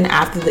 Right then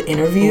after the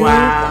interview,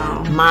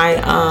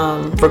 my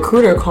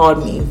recruiter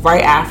called me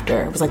right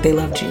after. It was like, they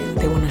loved you.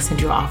 They want to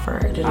send you an offer.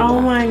 Oh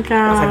my God.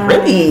 I was like,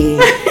 really?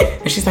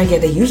 And she's like, yeah,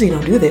 they usually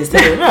don't do this. So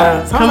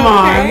Come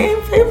on. Okay,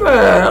 paper.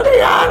 Okay,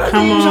 yeah.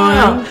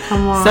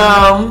 Come on.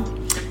 So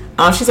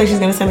she's like, she's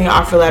going to send me an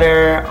offer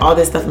letter, all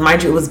this stuff.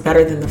 Mind you, it was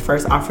better than the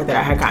first offer that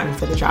I had gotten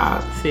for the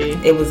job. See?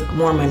 It was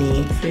more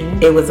money. See?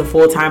 It was a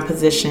full-time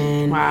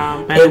position.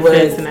 Wow.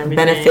 Benefits and everything.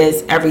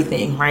 Benefits,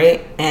 everything,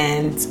 right?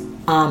 And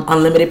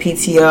unlimited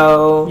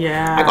PTO.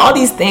 Yeah. Like all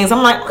these things.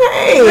 I'm like,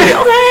 okay.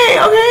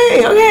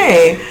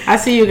 I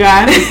see you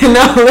guys.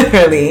 No,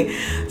 literally.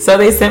 So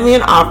they sent me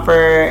an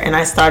offer and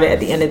I started at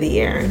the end of the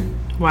year.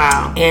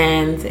 Wow.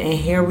 And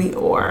here we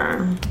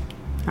are.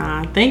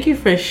 Thank you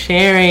for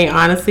sharing.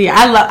 Honestly,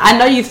 I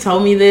know you've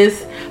told me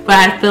this, but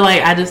I feel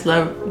like I just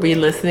love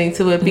re-listening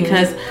to it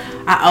because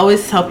I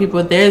always tell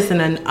people there's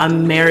an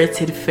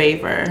unmerited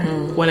favor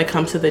when it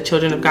comes to the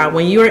children of God.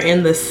 When you are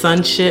in the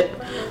sonship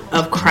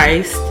of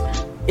Christ,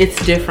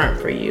 it's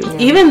different for you,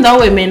 even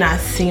though it may not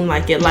seem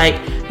like it.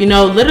 Like,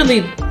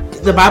 literally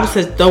the Bible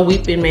says, though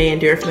weeping may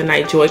endure for the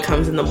night, joy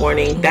comes in the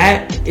morning.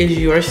 That is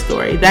your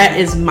story. That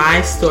is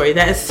my story.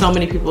 That is so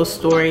many people's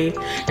story.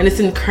 And it's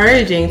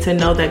encouraging to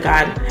know that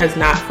God has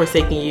not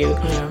forsaken you,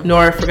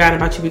 nor forgotten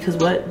about you, because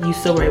you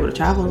still were able to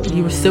travel.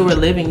 You still were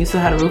living. You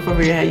still had a roof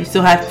over your head. You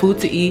still had food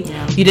to eat.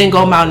 You didn't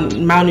go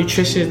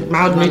malnutrition,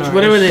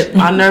 whatever it is,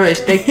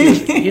 malnourished. Thank you.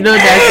 You know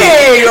that.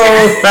 Hey,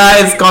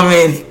 that is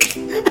coming.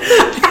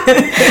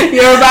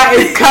 Yoruba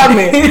is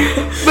coming,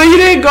 but you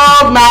didn't go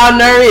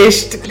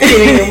malnourished,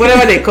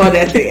 whatever they call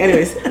that thing.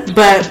 Anyways,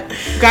 but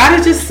God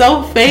is just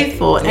so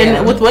faithful,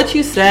 and with what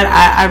you said,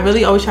 I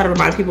really always try to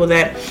remind people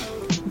that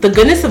the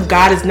goodness of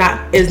God is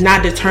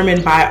not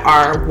determined by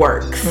our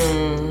works.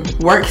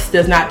 Works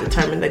does not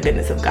determine the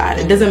goodness of God.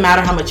 It doesn't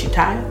matter how much you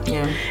tithe.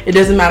 It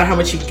doesn't matter how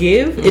much you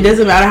give. It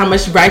doesn't matter how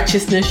much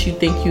righteousness you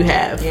think you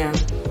have.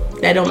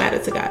 That don't matter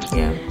to God.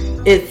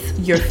 It's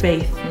your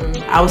faith.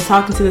 I was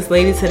talking to this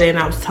lady today and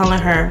I was telling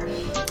her,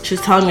 she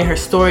was telling me her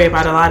story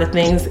about a lot of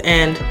things,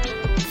 and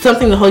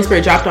something the Holy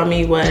Spirit dropped on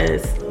me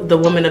was the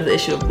woman of the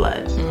issue of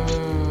blood.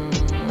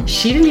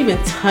 She didn't even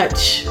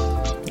touch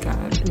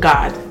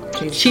God.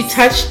 She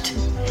touched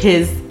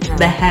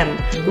the hem.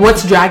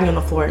 What's dragging on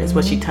the floor is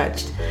what she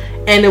touched.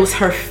 And it was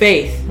her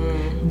faith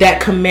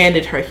that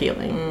commanded her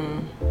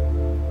healing.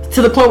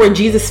 To the point where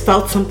Jesus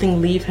felt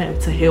something leave him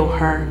to heal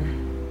her.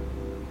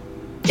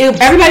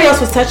 Everybody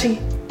else was touching,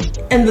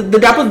 and the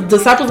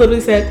disciples literally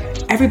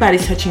said,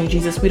 everybody's touching you,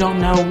 Jesus. We don't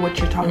know what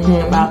you're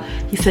talking about.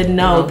 He said,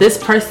 no, this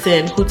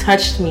person who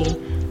touched me,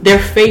 their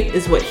faith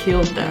is what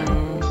healed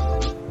them.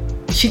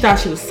 She thought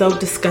she was so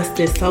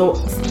disgusted,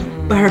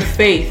 but her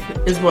faith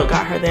is what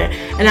got her there.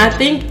 And I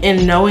think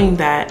in knowing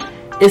that,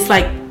 it's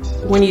like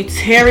when you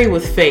tarry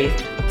with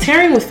faith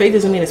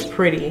doesn't mean it's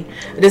pretty.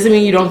 It doesn't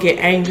mean you don't get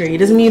angry. It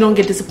doesn't mean you don't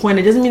get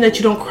disappointed. It doesn't mean that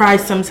you don't cry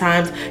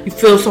sometimes. You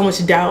feel so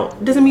much doubt.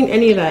 It doesn't mean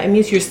any of that. It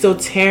means you're still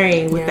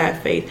tarrying with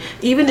that faith.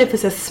 Even if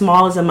it's as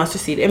small as a mustard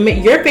seed.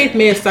 Your faith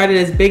may have started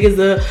as big as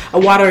a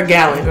water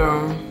gallon.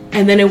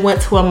 And then it went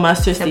to a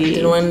mustard seed.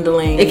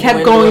 It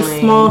kept going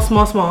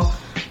small.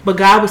 But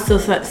God was still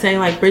saying,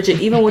 like, Bridgette,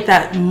 even with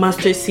that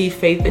mustard seed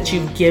faith that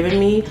you've given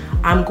me,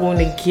 I'm going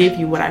to give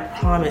you what I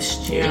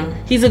promised you.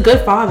 He's a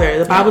good father.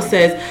 The Bible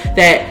says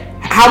that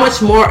how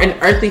much more an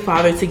earthly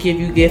father to give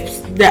you gifts,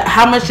 that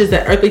how much does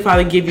the earthly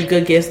father give you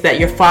good gifts that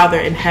your father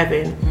in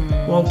heaven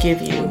won't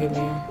give you?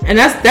 And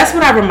that's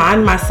what I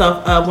remind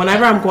myself of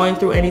whenever I'm going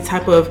through any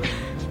type of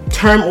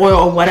turmoil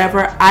or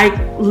whatever. I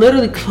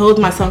literally clothe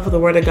myself with the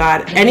word of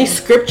God. Any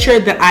scripture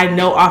that I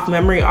know off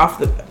memory,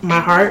 my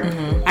heart,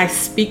 I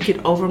speak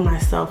it over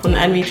myself when the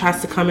enemy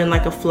tries to come in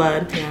like a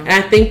flood. And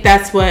I think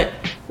that's what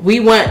we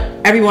want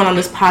everyone on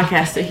this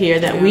podcast to hear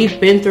that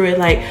we've been through it.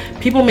 Like,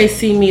 people may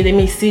see me, they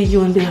may see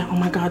you and be like, oh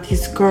my God,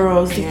 these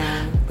girls.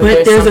 Yeah.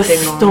 But there's a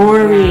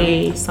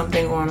story. There's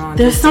something going on.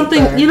 There's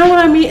something, deeper. You know what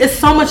I mean? It's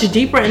so much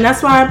deeper. And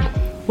that's why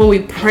when we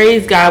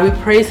praise God, we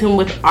praise him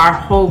with our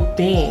whole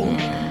being.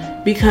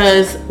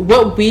 Because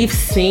what we've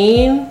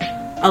seen,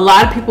 a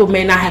lot of people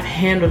may not have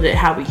handled it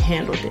how we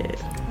handled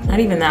it. Not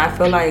even that. I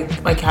feel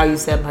like how you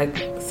said,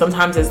 like,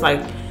 sometimes it's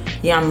like,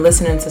 yeah, I'm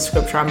listening to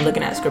scripture, I'm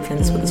looking at scripture, and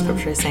this is what the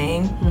scripture is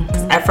saying.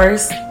 At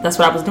first, that's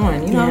what I was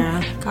doing, you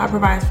know? God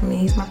provides for me,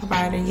 he's my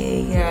provider,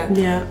 yeah.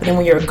 But then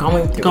when you're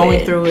going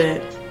through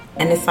it,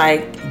 and it's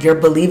like, you're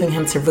believing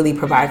him to really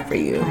provide for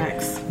you.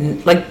 Facts.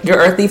 Like, your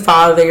earthly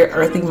father, your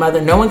earthly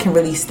mother, no one can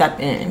really step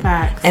in.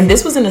 Facts. And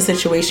this was in a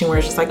situation where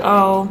it's just like,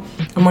 oh,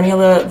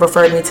 Omoniola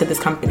referred me to this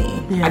company.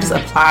 I just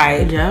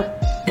applied. In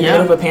the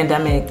middle of a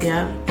pandemic.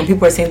 When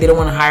people are saying they don't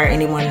want to hire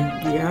anyone.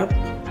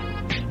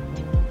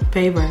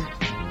 Favor.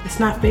 It's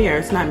not fair.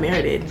 It's not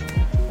merited.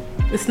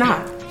 It's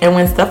not. And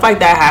when stuff like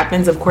that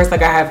happens, of course,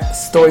 like, I have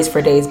stories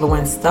for days, but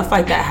when stuff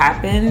like that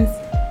happens,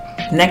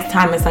 next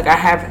time it's like, I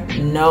have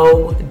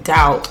no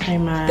doubt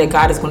that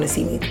God is going to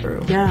see me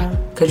through.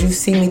 Because you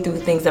see me through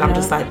things that I'm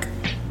just like,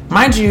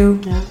 mind you,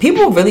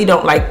 people really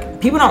don't,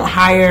 like, people don't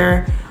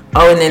hire,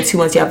 and then 2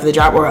 months you have the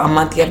job, or a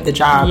month you have the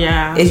job.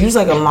 It's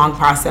usually like a long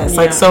process.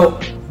 Like, so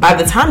by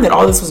the time that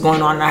all this was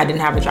going on and I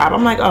didn't have a job,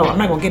 I'm like, oh, I'm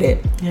not going to get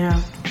it.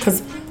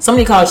 Because so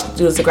many college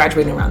students are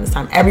graduating around this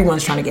time.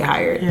 Everyone's trying to get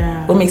hired.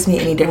 What makes me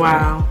any different?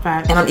 Wow,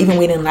 facts. And I'm even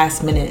waiting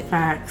last minute.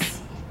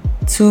 Facts.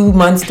 2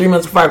 months, 3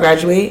 months before I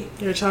graduate.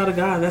 You're a child of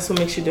God. That's what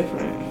makes you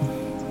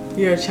different.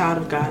 You're a child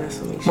of God. That's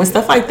what makes you When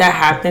stuff like that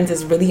happens,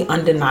 it's really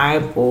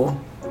undeniable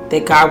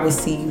that God will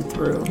see you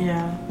through.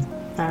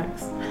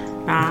 Facts.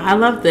 I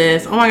love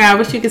this. Oh my God, I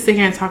wish you could sit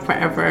here and talk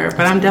forever,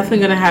 but I'm definitely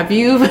going to have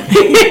you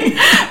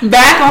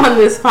back on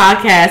this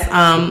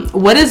podcast.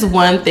 What is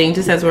one thing,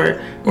 just as we're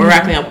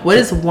wrapping up, what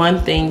is one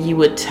thing you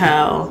would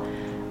tell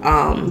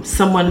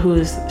someone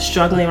who's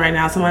struggling right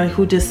now, someone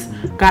who just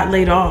got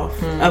laid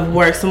off of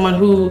work, someone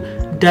who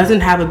doesn't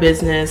have a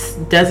business,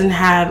 doesn't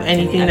have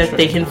anything that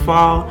they can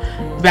fall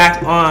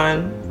back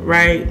on,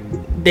 right?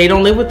 They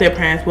don't live with their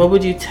parents. What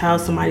would you tell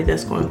somebody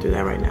that's going through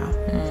that right now?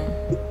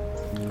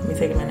 Let me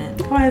take a minute.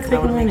 Go ahead, take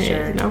a minute.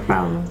 Sure. No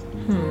problem.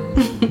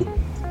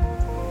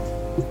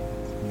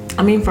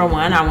 I mean, for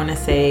one, I want to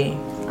say,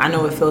 I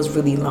know it feels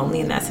really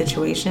lonely in that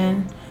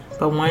situation,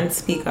 but one,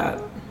 speak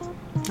up.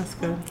 That's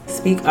good.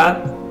 Speak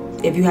up.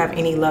 If you have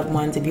any loved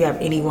ones, if you have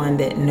anyone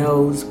that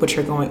knows what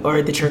you're going,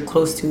 or that you're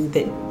close to,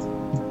 that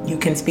you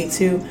can speak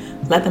to,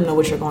 let them know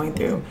what you're going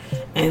through.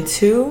 And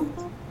two,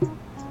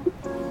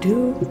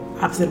 do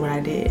opposite of what I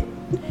did.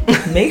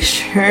 Make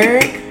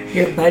sure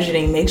you're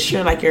budgeting. Make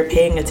sure, like, you're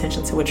paying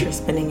attention to what you're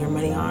spending your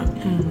money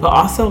on. But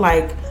also,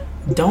 like,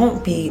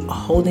 don't be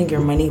holding your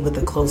money with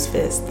a closed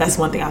fist. That's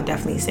one thing I'll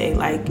definitely say.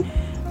 Like,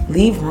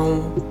 leave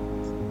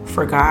room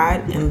for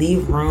God and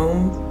leave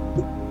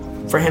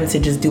room for him to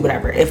just do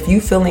whatever. If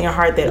you feel in your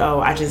heart that,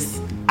 oh, I know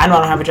I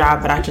don't have a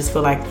job, but I just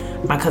feel like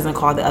my cousin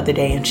called the other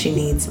day and she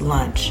needs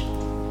lunch,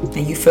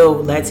 and you feel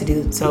led to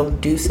do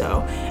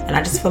so. And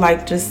I just feel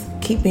like, just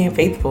keep being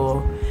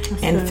faithful.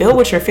 And feel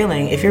what you're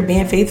feeling. If you're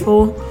being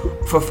faithful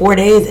for 4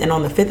 days and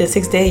on the 5th or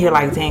 6th day you're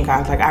like, dang,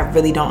 God, like, I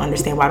really don't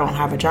understand why I don't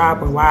have a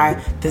job or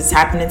why this is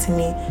happening to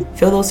me.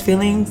 Feel those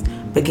feelings,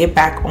 but get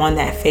back on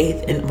that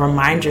faith and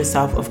remind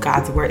yourself of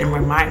God's word and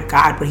remind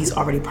God what he's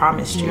already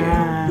promised you.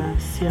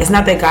 Yes. It's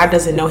not that God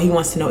doesn't know, he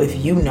wants to know if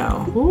you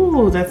know.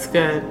 Ooh, that's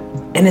good.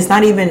 And it's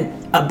not even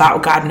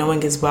about God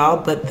knowing as well,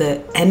 but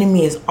the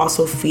enemy is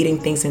also feeding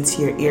things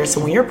into your ear. So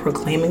when you're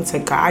proclaiming to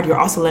God, you're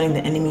also letting the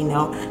enemy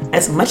know,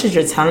 as much as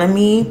you're telling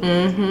me,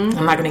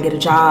 I'm not going to get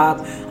a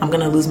job, I'm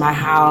going to lose my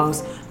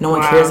house, no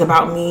one cares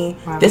about me.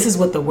 This is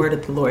what the word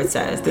of the Lord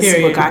says. This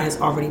is what God has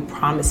already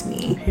promised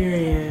me.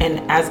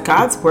 And as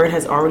God's word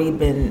has already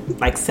been,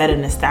 like, said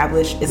and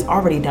established, it's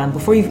already done.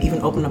 Before you've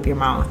even opened up your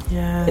mouth,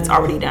 it's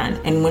already done.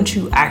 And once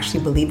you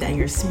actually believe that and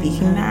you're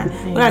speaking that,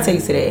 what I tell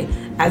you today,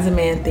 as a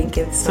man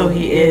thinketh, so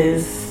he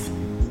is.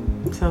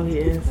 So he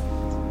is.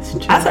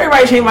 I tell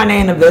everybody change my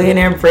name to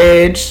Billionaire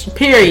Bridge.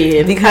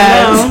 Period.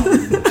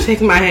 Because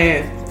shake my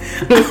hand.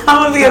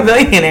 I'm gonna be a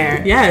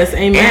billionaire. Yes,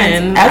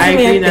 amen. And as a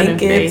man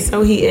thinketh,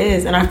 so he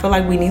is. And I feel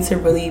like we need to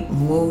really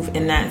move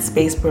in that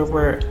space where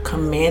we're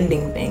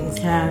commanding things.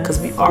 Because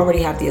we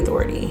already have the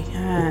authority.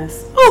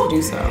 To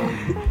do so.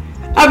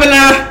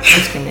 I'm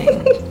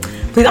screaming.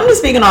 Please, I'm just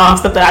speaking off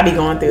stuff that I be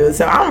going through,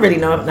 so I don't really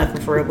know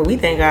nothing for it, but we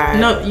thank God.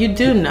 No, you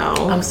do know.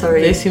 I'm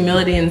sorry. There's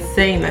humility in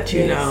saying that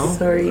you know.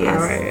 Sorry, yes.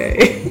 All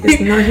right. There's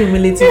no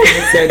humility in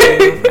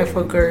saying I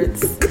forgot.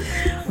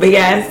 But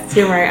yes,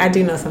 you're right. I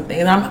do know something.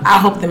 And I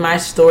hope that my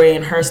story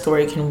and her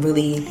story can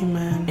really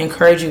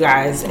encourage you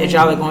guys as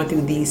y'all are going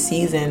through these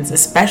seasons,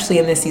 especially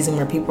in this season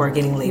where people are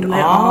getting laid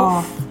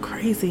off.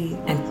 Crazy.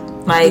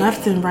 And like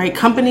left and right.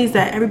 Companies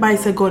that everybody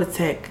said go to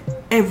tech,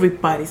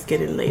 everybody's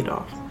getting laid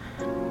off.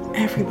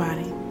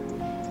 Everybody.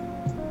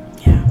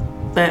 Yeah.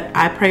 But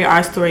I pray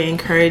our story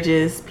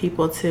encourages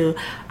people to.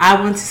 I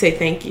want to say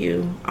thank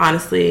you.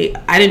 Honestly,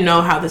 I didn't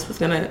know how this was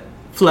going to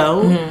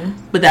flow,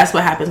 but that's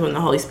what happens when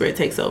the Holy Spirit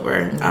takes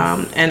over.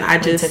 Yes. And I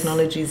just...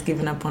 Technology is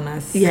giving up on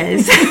us.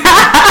 Yes.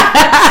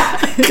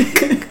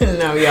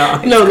 No,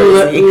 y'all. No,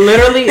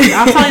 literally,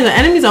 I'm telling you, the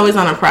enemy's always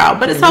on a prowl.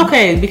 But it's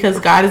okay, because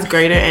God is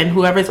greater, and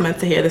whoever's meant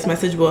to hear this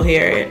message will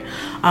hear it.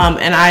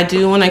 And I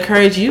do want to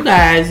encourage you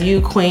guys,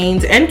 you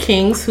queens and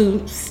kings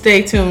who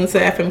stay tuned to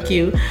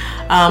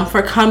FMQ,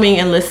 for coming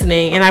and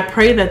listening. And I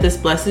pray that this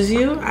blesses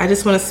you. I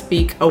just want to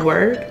speak a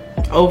word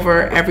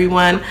over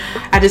everyone.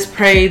 I just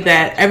pray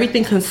that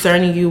everything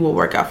concerning you will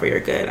work out for your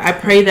good. I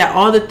pray that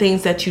all the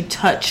things that you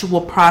touch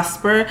will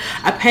prosper.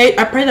 I pray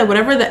that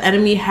whatever the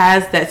enemy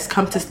has that's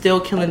come to steal,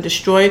 kill, and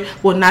destroy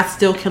will not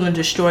steal, kill, and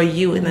destroy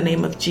you in the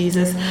name of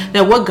Jesus.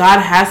 That what God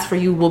has for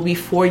you will be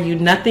for you.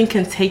 Nothing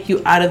can take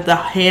you out of the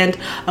hand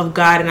of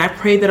God. And I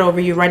pray that over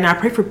you right now. I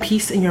pray for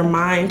peace in your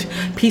mind,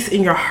 peace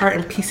in your heart,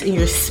 and peace in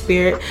your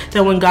spirit.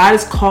 That when God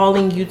is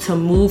calling you to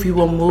move, you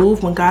will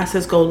move. When God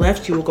says go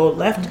left, you will go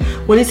left.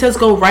 When he says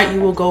go right, you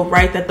will go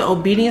right. That the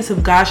obedience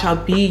of God shall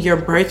be your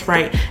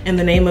birthright in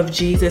the name of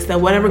Jesus.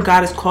 That whatever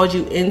God has called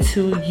you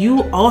into,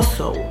 you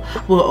also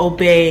will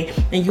obey,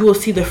 and you will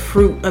see the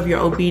fruit of your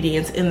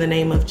obedience in the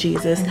name of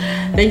Jesus.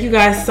 Thank you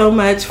guys so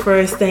much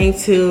for staying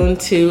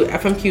tuned to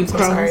FMQ.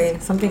 Sorry,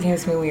 something came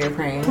to me when you were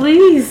praying.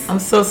 Please. I'm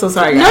so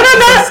sorry, guys. No.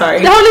 So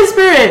sorry. The Holy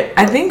Spirit.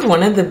 I think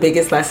one of the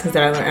biggest lessons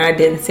that I learned, and I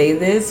didn't say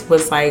this,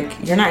 was like,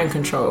 you're not in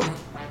control.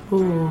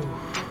 Ooh,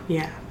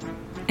 yeah.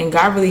 And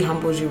God really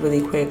humbles you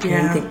really quick when you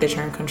Yeah. think that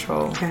you're in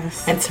control.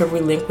 Yes. And to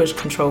relinquish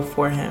control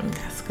for him.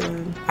 That's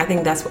good. I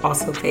think that's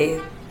also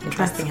faith and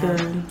trusting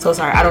That's him. good. So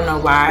sorry, I don't know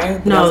why.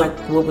 But No. I was like,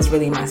 what was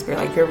really in my spirit?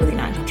 Like, you're really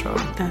not in control.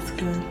 That's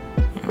good.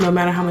 No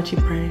matter how much you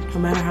pray, no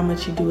matter how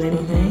much you do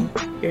anything,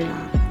 you're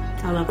not.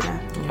 I love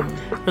that. Yeah.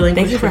 Relinquish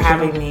Thank you for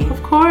control. having me.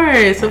 Of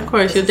course.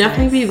 You'll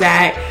definitely be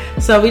back.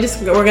 So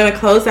we're gonna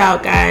close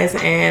out, guys,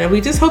 and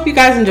we just hope you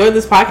guys enjoyed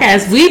this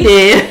podcast. We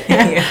did.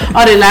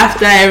 All the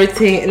laughter,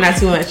 everything, not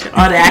too much.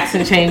 All the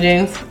accent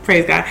changings.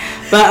 Praise God.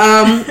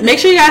 But make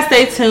sure you guys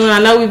stay tuned. I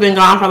know we've been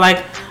gone for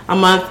like a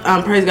month.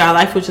 Praise God.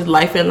 Life was just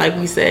lifing, like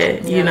we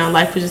said. You know,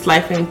 life was just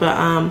lifing.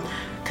 But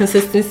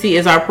consistency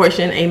is our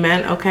portion.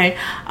 Amen. Okay.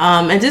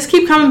 And just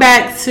keep coming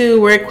back to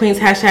Word Queens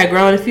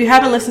 #grow. And if you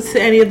haven't listened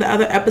to any of the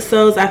other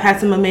episodes, I've had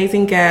some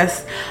amazing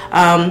guests.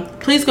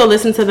 Please go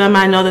listen to them.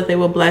 I know that they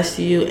will bless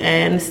you.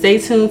 And stay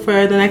tuned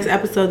for the next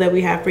episode that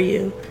we have for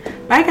you.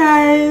 Bye,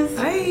 guys.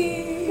 Bye.